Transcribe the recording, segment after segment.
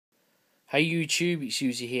Hey YouTube, it's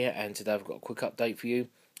Susie here, and today I've got a quick update for you.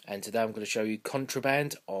 And today I'm going to show you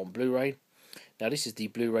Contraband on Blu-ray. Now this is the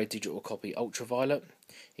Blu-ray digital copy ultraviolet.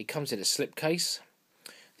 It comes in a slipcase.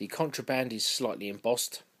 The Contraband is slightly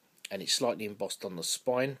embossed, and it's slightly embossed on the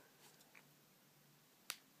spine.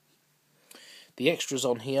 The extras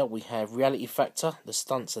on here, we have reality factor, the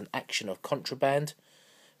stunts and action of Contraband,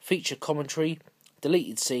 feature commentary,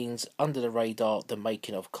 deleted scenes, under the radar, the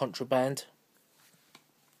making of Contraband.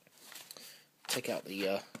 Take out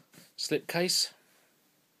the slipcase.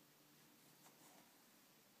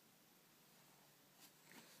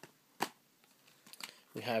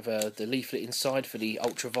 We have the leaflet inside for the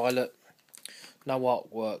ultraviolet. No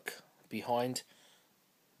artwork behind.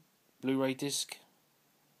 Blu-ray disc.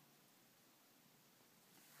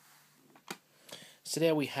 So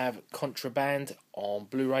there we have Contraband on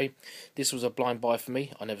Blu-ray. This was a blind buy for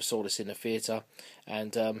me. I never saw this in the theatre,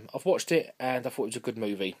 and I've watched it and I thought it was a good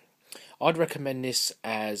movie. I'd recommend this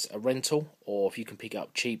as a rental, or if you can pick it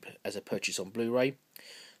up cheap, as a purchase on Blu-ray.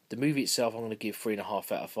 The movie itself I'm going to give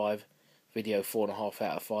 3.5 out of 5, video 4.5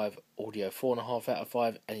 out of 5, audio 4.5 out of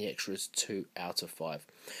 5, and the extras 2 out of 5.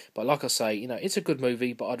 But like I say, you know, it's a good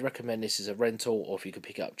movie, but I'd recommend this as a rental, or if you can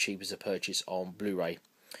pick it up cheap as a purchase on Blu-ray.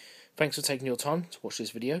 Thanks for taking your time to watch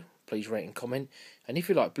this video. Please rate and comment, and if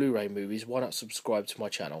you like Blu-ray movies, why not subscribe to my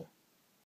channel.